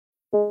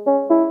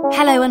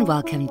Hello and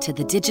welcome to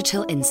The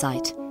Digital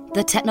Insight,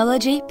 the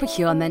technology,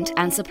 procurement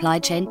and supply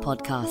chain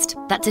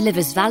podcast that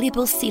delivers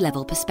valuable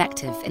C-level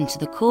perspective into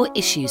the core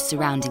issues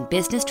surrounding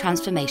business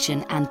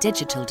transformation and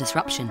digital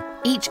disruption.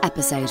 Each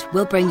episode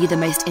will bring you the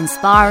most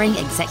inspiring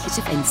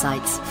executive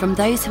insights from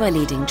those who are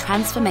leading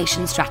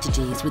transformation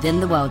strategies within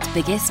the world's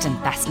biggest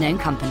and best-known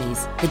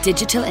companies. The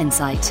Digital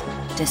Insight.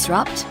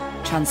 Disrupt,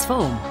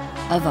 transform,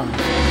 evolve.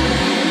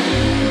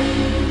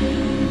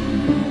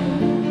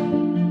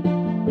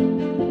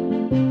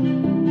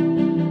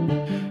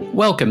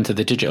 Welcome to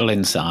The Digital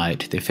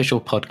Insight, the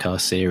official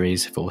podcast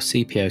series for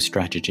CPO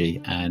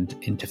Strategy and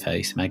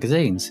Interface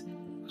magazines.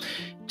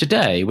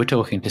 Today, we're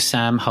talking to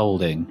Sam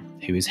Holding,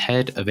 who is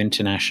Head of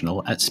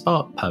International at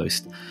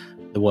SparkPost,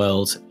 the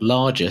world's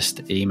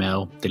largest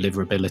email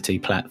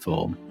deliverability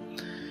platform.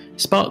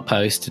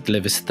 SparkPost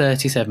delivers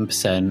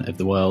 37% of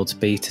the world's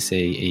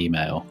B2C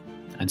email,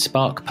 and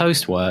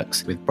SparkPost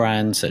works with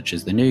brands such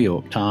as the New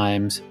York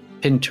Times,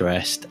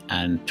 Pinterest,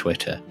 and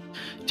Twitter.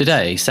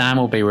 Today, Sam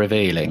will be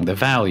revealing the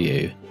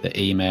value that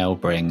email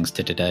brings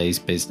to today's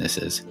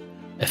businesses,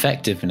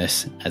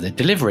 effectiveness as a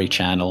delivery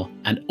channel,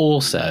 and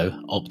also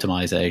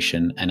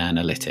optimization and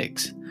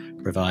analytics,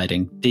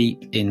 providing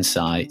deep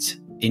insights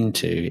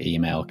into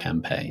email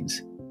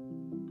campaigns.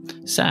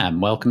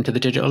 Sam, welcome to the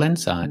Digital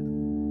Insight.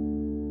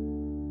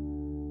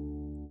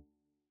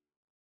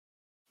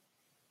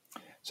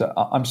 So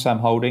I'm Sam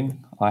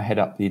Holding. I head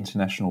up the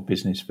international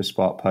business for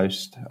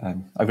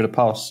SparkPost. Over the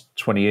past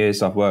 20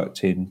 years, I've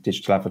worked in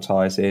digital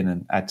advertising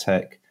and ad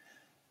tech,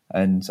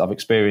 and I've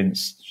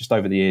experienced just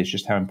over the years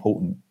just how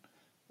important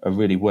a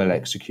really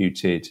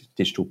well-executed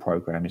digital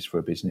program is for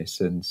a business,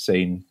 and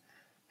seen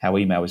how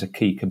email is a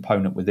key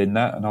component within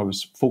that. And I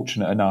was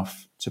fortunate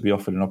enough to be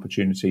offered an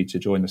opportunity to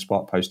join the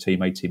SparkPost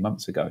team 18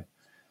 months ago.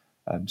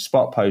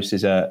 SparkPost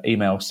is an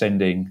email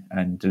sending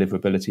and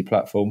deliverability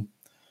platform.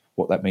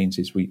 What that means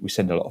is we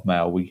send a lot of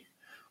mail.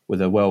 We're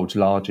the world's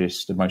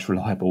largest and most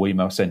reliable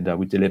email sender.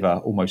 We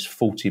deliver almost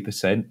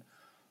 40%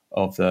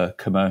 of the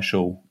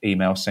commercial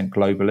email sent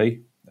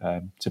globally.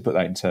 To put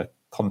that into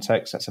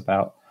context, that's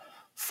about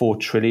 4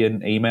 trillion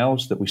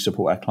emails that we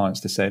support our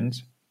clients to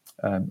send.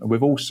 And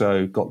we've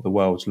also got the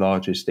world's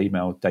largest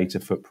email data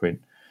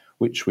footprint,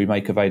 which we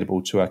make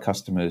available to our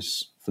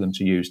customers for them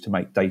to use to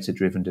make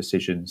data-driven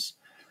decisions,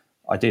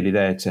 ideally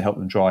there to help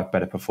them drive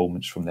better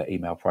performance from their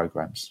email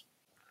programs.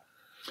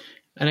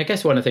 And I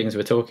guess one of the things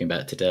we're talking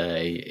about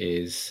today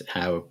is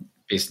how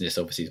business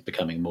obviously is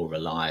becoming more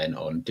reliant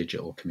on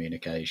digital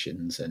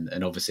communications.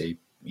 And obviously,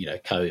 you know,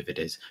 COVID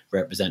has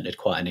represented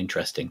quite an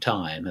interesting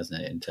time,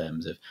 hasn't it, in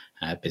terms of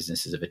how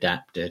businesses have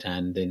adapted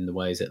and in the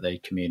ways that they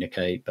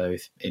communicate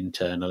both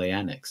internally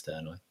and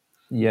externally.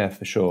 Yeah,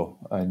 for sure.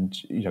 And,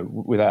 you know,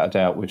 without a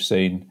doubt, we've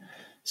seen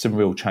some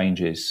real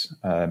changes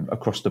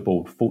across the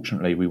board.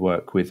 Fortunately, we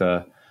work with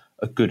a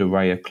good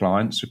array of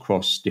clients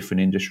across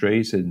different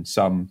industries, and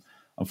some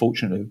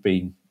unfortunately have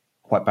been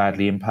quite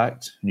badly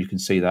impacted. And you can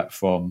see that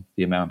from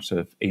the amount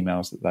of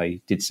emails that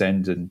they did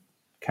send and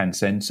can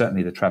send.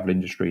 Certainly the travel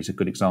industry is a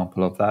good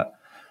example of that,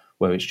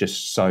 where it's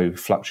just so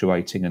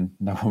fluctuating and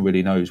no one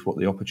really knows what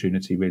the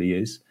opportunity really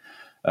is.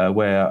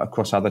 Where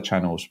across other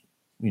channels,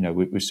 you know,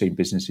 we've seen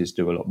businesses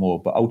do a lot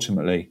more. But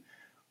ultimately,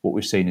 what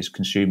we've seen is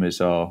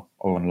consumers are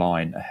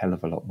online a hell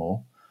of a lot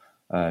more.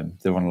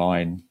 They're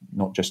online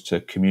not just to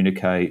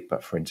communicate,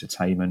 but for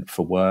entertainment,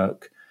 for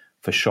work,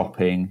 for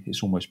shopping.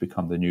 It's almost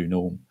become the new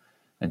norm,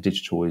 and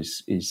digital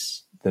is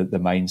the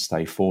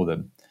mainstay for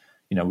them.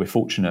 You know, we're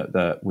fortunate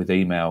that with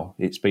email,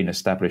 it's been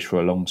established for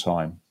a long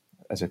time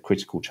as a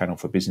critical channel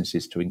for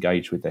businesses to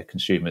engage with their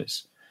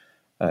consumers.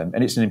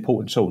 And it's an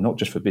important tool, not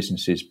just for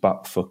businesses,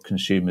 but for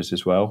consumers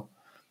as well.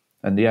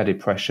 And the added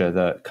pressure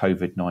that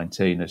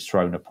COVID-19 has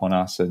thrown upon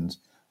us and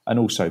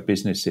also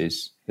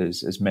businesses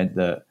has meant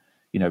that,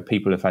 you know,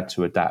 people have had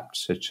to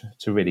adapt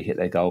to really hit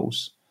their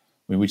goals.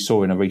 I mean, we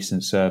saw in a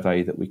recent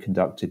survey that we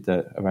conducted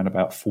that around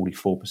about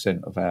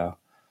 44% of our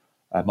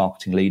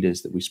marketing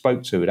leaders that we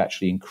spoke to had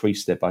actually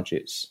increased their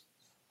budgets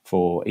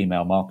for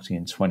email marketing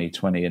in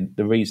 2020. And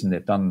the reason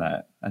they've done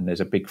that, and there's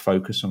a big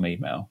focus on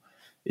email,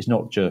 is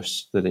not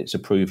just that it's a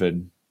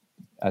proven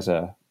as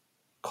a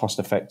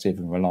cost-effective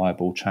and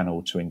reliable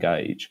channel to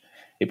engage.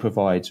 It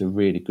provides a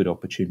really good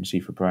opportunity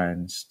for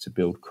brands to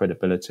build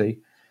credibility.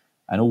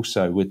 And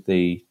also with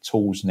the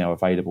tools now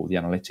available, the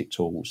analytic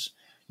tools,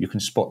 you can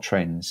spot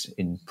trends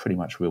in pretty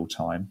much real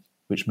time,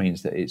 which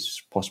means that it's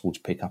possible to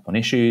pick up on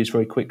issues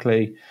very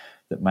quickly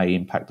that may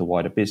impact the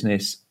wider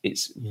business.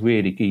 It's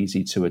really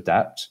easy to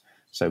adapt.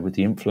 So with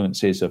the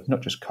influences of not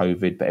just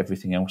COVID, but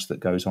everything else that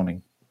goes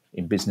on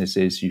in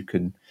businesses, you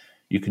can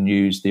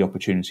use the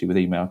opportunity with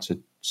email to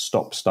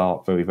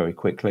start very, very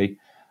quickly.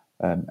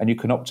 And you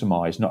can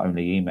optimize not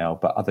only email,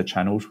 but other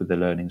channels with the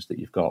learnings that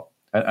you've got.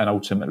 And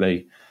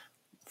ultimately,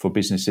 for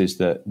businesses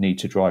that need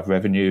to drive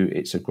revenue,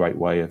 it's a great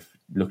way of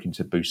looking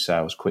to boost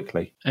sales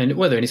quickly. And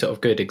were there any sort of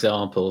good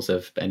examples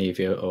of any of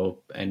your, or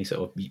any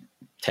sort of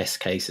test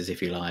cases,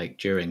 if you like,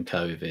 during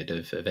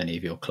COVID of any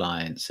of your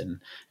clients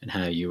and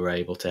how you were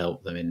able to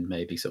help them in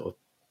maybe sort of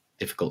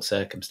difficult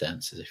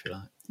circumstances, if you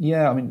like.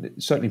 Yeah, I mean,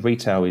 certainly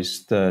retail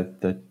is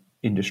the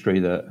industry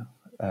that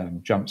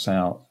jumps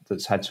out,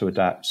 that's had to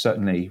adapt,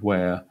 certainly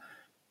where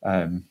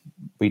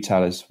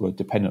retailers were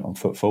dependent on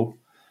footfall.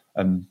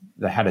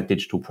 They had a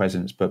digital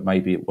presence, but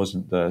maybe it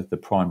wasn't the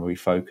primary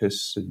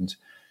focus. And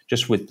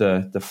just with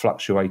the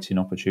fluctuating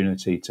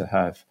opportunity to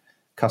have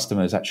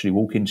customers actually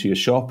walk into your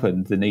shop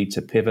and the need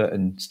to pivot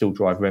and still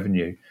drive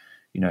revenue,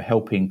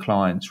 helping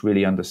clients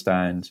really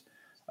understand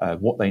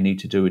what they need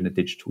to do in the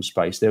digital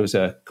space. There was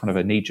a kind of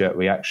a knee-jerk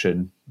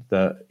reaction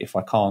that if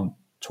I can't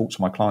talk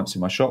to my clients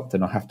in my shop,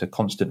 then I have to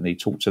constantly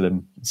talk to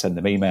them, send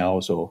them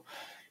emails, or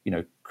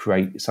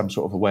create some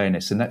sort of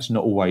awareness. And that's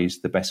not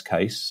always the best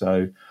case.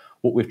 So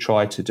what we've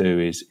tried to do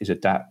is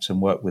adapt and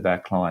work with our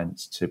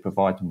clients to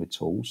provide them with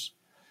tools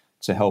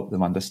to help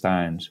them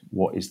understand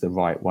what is the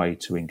right way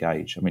to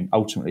engage. I mean,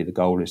 ultimately, the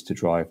goal is to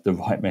drive the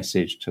right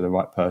message to the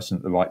right person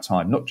at the right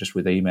time, not just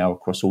with email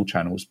across all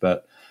channels,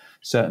 but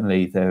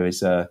certainly there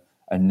is a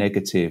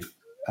negative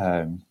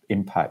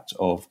impact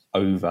of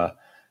over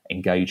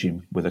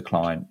engaging with a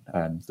client.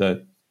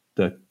 The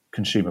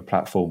consumer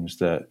platforms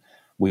that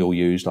we all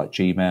use, like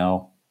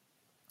Gmail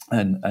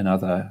and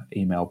other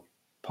email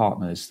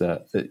partners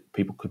that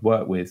people could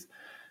work with,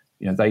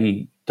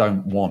 they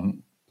don't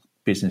want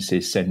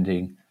businesses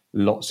sending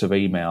lots of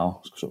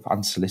email, sort of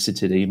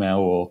unsolicited email,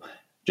 or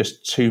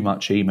just too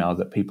much email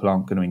that people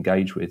aren't going to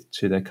engage with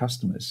to their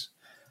customers.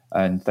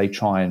 And they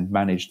try and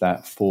manage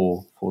that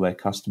for their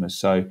customers.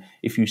 So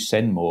if you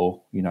send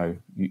more,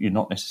 you're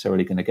not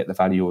necessarily going to get the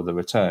value or the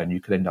return.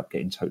 You could end up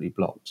getting totally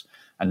blocked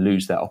and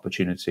lose that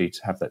opportunity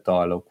to have that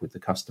dialogue with the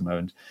customer.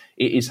 And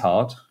it is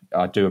hard.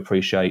 I do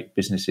appreciate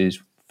businesses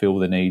feel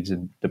the needs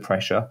and the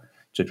pressure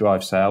to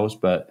drive sales,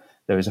 but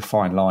there is a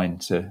fine line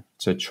to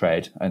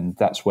tread. And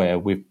that's where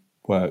we've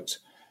worked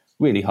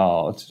really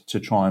hard to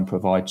try and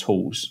provide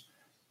tools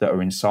that are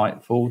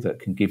insightful, that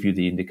can give you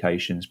the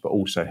indications, but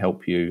also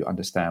help you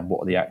understand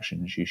what are the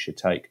actions you should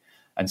take.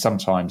 And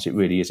sometimes it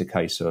really is a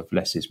case of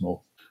less is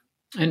more.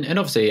 And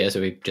obviously, as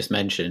we've just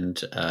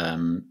mentioned,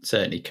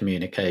 certainly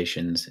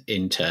communications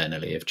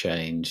internally have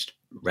changed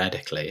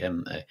radically,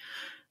 haven't they?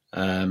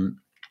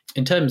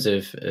 In terms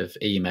of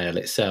email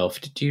itself,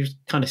 did you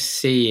kind of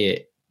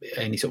see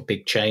any sort of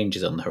big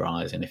changes on the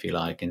horizon, if you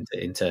like,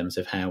 in terms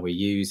of how we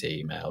use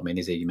email? I mean,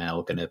 is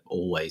email going to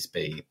always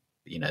be,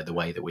 the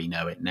way that we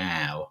know it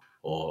now,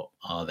 or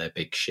are there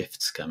big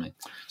shifts coming?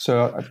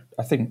 So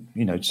I think,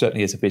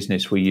 certainly as a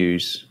business, we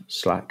use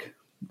Slack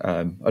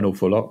an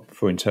awful lot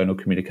for internal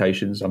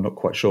communications. I'm not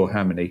quite sure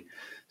how many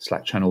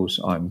Slack channels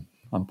I'm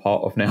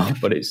part of now,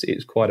 but it's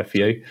quite a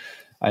few.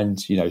 And,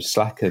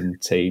 Slack and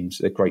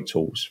Teams are great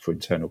tools for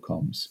internal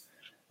comms.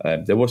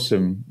 There was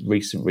some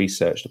recent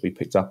research that we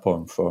picked up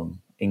on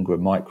from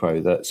Ingram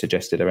Micro that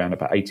suggested around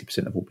about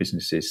 80% of all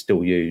businesses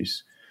still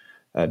use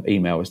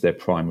email as their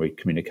primary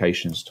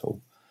communications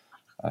tool.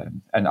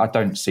 And I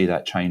don't see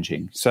that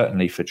changing,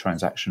 certainly for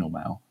transactional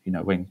mail.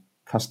 When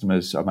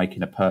customers are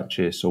making a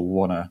purchase or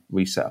want to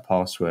reset a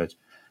password,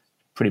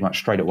 pretty much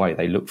straight away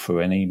they look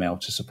for an email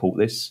to support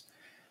this.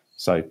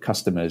 So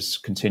customers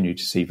continue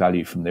to see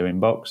value from their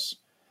inbox.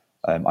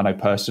 I know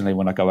personally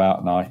when I go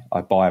out and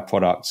I buy a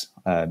product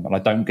and I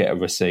don't get a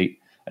receipt,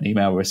 an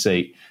email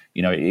receipt,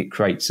 it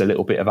creates a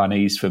little bit of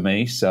unease for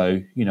me.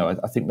 So,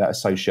 I think that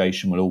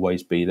association will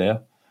always be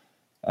there.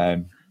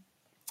 An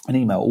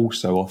email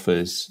also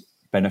offers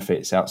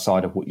benefits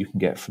outside of what you can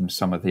get from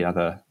some of the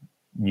other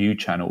new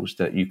channels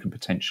that you can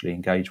potentially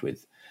engage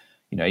with.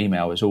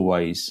 Email has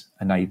always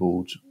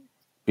enabled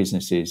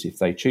businesses, if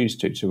they choose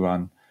to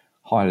run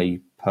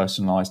highly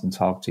personalized and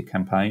targeted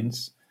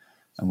campaigns.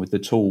 And with the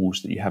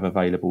tools that you have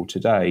available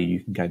today, you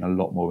can gain a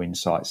lot more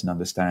insights and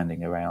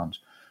understanding around,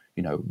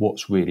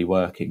 what's really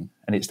working.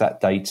 And it's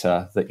that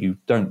data that you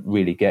don't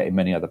really get in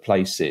many other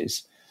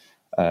places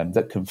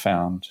that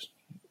confound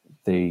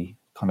the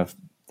kind of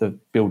the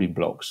building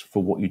blocks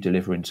for what you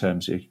deliver in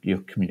terms of your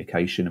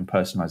communication and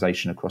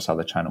personalization across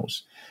other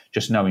channels.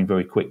 Just knowing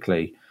very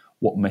quickly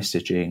what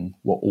messaging,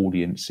 what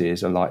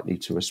audiences are likely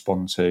to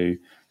respond to,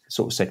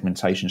 sort of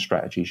segmentation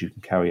strategies you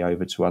can carry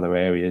over to other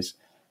areas.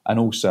 And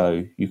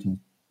also you can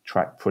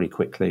track pretty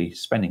quickly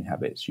spending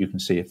habits. You can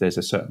see if there's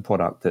a certain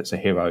product that's a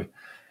hero,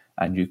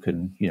 and you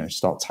can,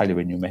 start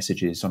tailoring your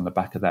messages on the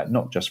back of that,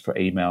 not just for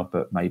email,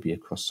 but maybe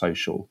across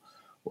social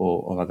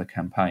or other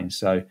campaigns.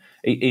 So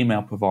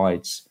email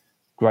provides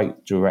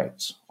great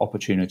direct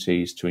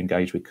opportunities to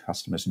engage with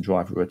customers and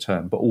drive a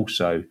return, but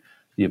also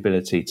the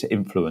ability to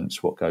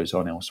influence what goes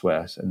on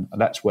elsewhere. And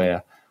that's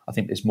where I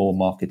think there's more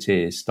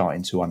marketeers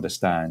starting to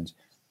understand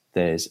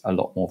there's a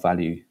lot more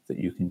value that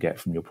you can get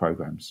from your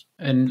programs.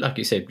 And like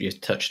you said, you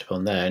touched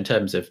upon there, in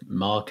terms of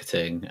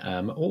marketing,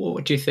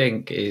 what do you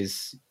think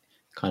is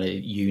kind of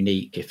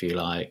unique, if you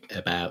like,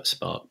 about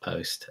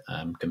SparkPost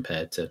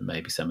compared to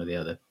maybe some of the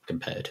other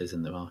competitors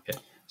in the market?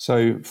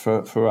 So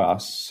for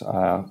us,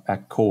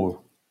 our core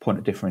point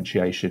of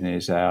differentiation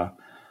is our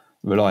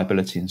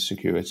reliability and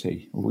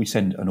security. We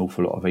send an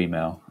awful lot of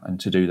email, and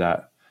to do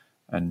that,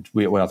 and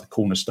we are the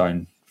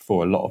cornerstone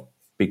for a lot of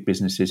big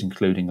businesses,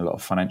 including a lot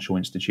of financial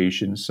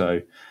institutions.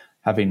 So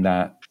having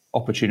that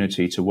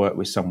opportunity to work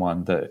with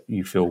someone that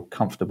you feel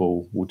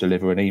comfortable will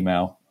deliver an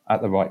email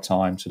at the right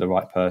time to the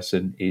right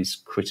person is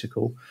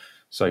critical.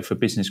 So for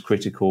business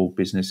critical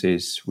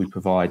businesses, we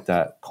provide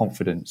that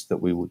confidence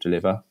that we will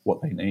deliver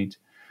what they need.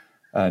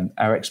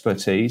 Our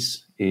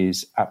expertise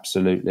is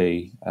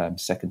absolutely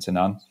second to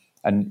none.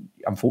 And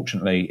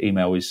unfortunately,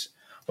 email is,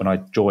 when I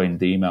joined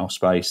the email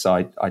space,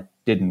 I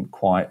didn't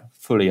quite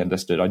fully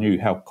understood. I knew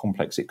how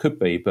complex it could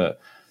be, but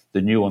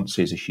the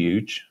nuances are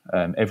huge.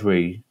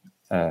 Every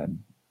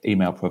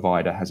email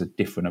provider has a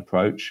different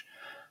approach.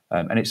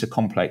 And it's a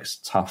complex,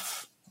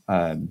 tough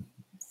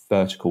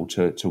vertical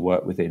to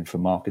work within for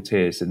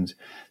marketeers. And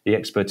the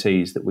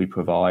expertise that we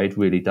provide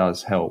really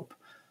does help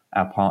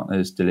our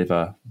partners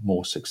deliver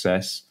more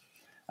success.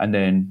 And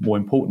then more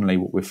importantly,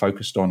 what we're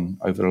focused on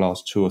over the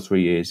last 2 or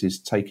 3 years is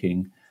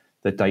taking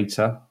the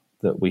data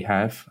that we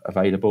have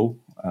available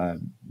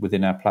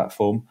within our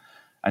platform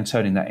and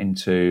turning that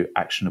into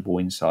actionable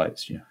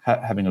insights.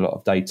 Having a lot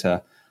of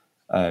data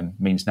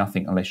means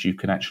nothing unless you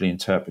can actually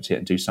interpret it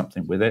and do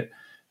something with it.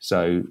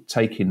 So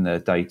taking the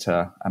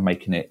data and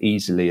making it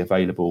easily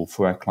available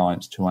for our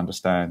clients to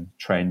understand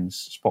trends,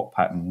 spot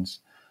patterns,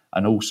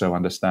 and also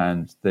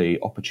understand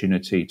the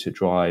opportunity to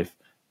drive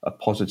a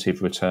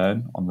positive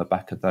return on the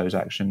back of those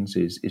actions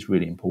is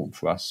really important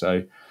for us.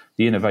 So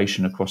the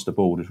innovation across the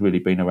board has really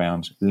been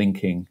around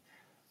linking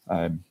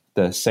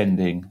the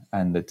sending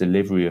and the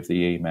delivery of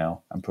the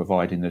email and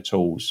providing the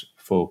tools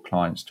for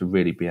clients to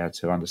really be able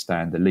to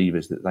understand the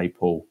levers that they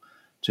pull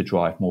to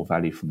drive more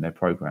value from their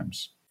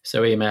programs.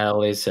 So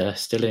email is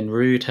still in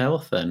rude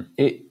health then?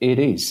 It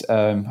is.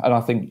 And I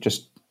think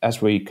just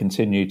as we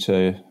continue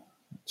to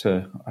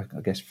I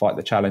guess, fight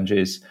the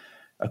challenges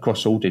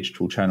across all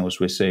digital channels,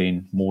 we're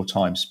seeing more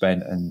time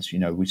spent. And,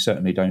 we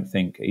certainly don't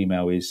think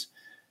email is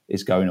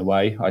going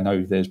away. I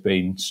know there's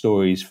been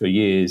stories for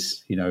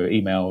years,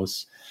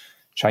 emails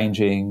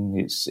changing,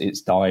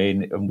 it's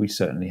dying, and we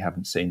certainly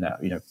haven't seen that.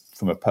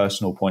 From a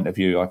personal point of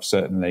view, I've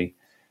certainly,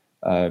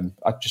 I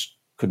just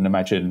couldn't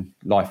imagine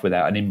life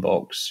without an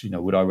inbox.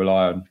 Would I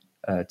rely on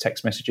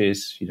text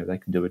messages? They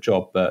can do a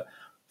job, but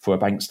for a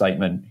bank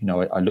statement,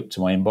 I look to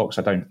my inbox.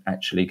 I don't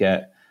actually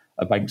get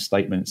a bank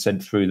statement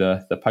sent through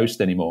the post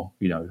anymore.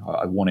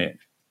 I want it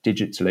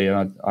digitally,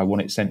 and I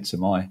want it sent to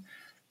my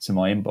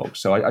inbox.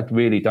 So I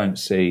really don't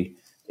see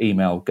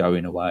email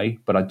going away,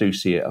 but I do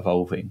see it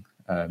evolving.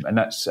 And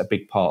that's a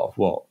big part of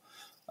what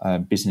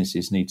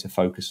businesses need to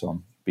focus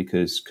on,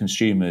 because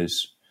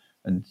consumers,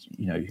 and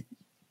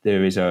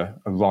there is a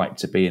right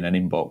to be in an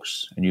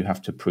inbox, and you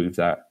have to prove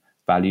that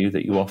value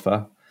that you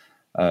offer.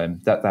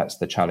 That's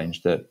the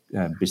challenge that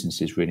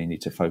businesses really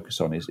need to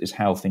focus on, is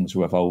how things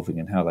are evolving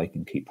and how they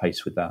can keep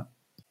pace with that.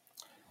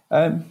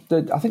 I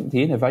think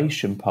the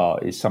innovation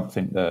part is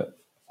something that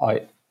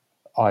I've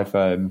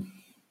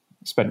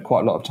spent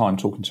quite a lot of time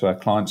talking to our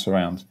clients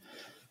around.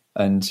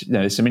 And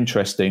there's some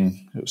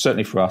interesting,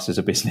 certainly for us as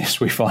a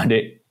business, we find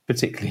it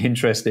particularly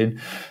interesting,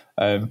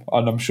 and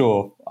I'm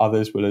sure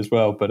others will as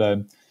well. But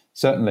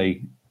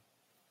certainly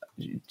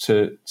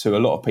to a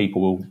lot of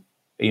people,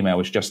 email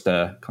is just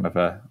a kind of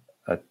a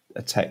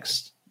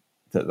text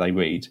that they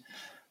read.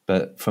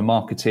 But for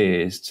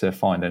marketeers to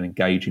find an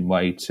engaging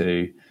way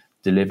to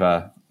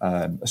deliver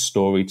a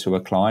story to a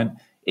client,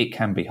 it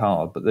can be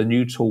hard. But the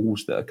new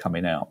tools that are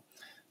coming out,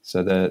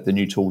 so the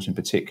new tools in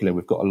particular,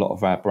 we've got a lot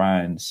of our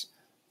brands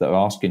that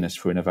are asking us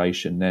for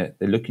innovation. They're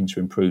looking to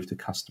improve the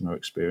customer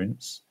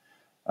experience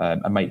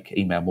and make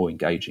email more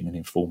engaging and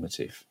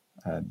informative.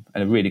 And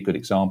a really good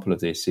example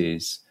of this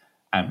is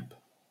AMP.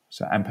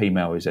 So AMP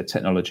email is a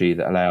technology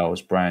that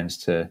allows brands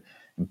to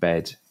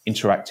embed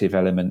interactive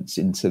elements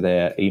into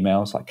their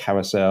emails, like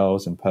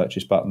carousels and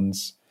purchase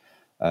buttons.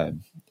 It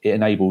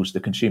enables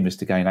the consumers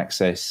to gain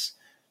access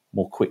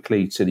more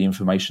quickly to the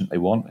information they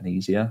want and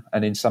easier.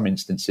 And in some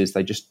instances,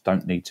 they just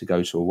don't need to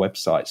go to a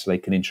website, so they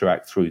can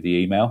interact through the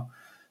email.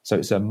 So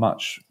it's a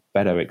much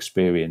better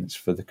experience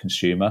for the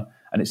consumer,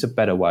 and it's a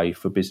better way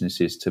for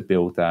businesses to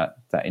build that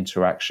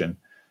interaction.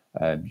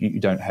 You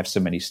don't have so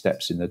many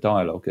steps in the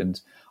dialogue. And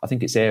I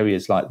think it's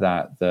areas like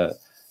that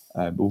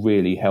will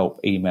really help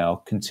email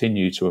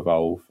continue to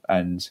evolve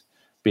and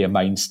be a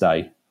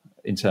mainstay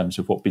in terms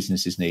of what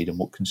businesses need and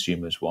what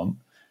consumers want.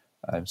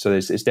 So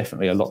there's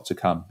definitely a lot to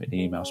come in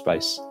the email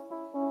space.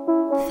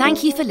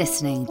 Thank you for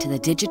listening to the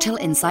Digital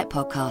Insight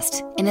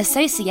Podcast in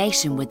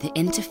association with the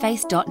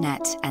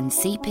Interface.net and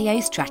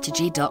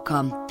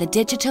CPOstrategy.com. The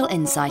Digital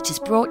Insight is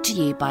brought to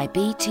you by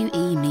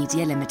B2E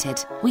Media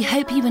Limited. We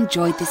hope you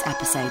enjoyed this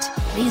episode.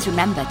 Please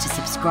remember to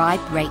subscribe,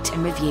 rate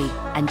and review.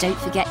 And don't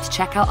forget to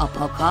check out our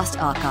podcast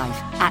archive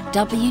at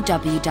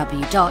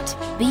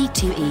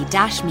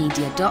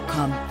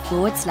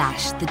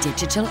www.b2e-media.com/The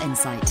Digital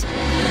Insight.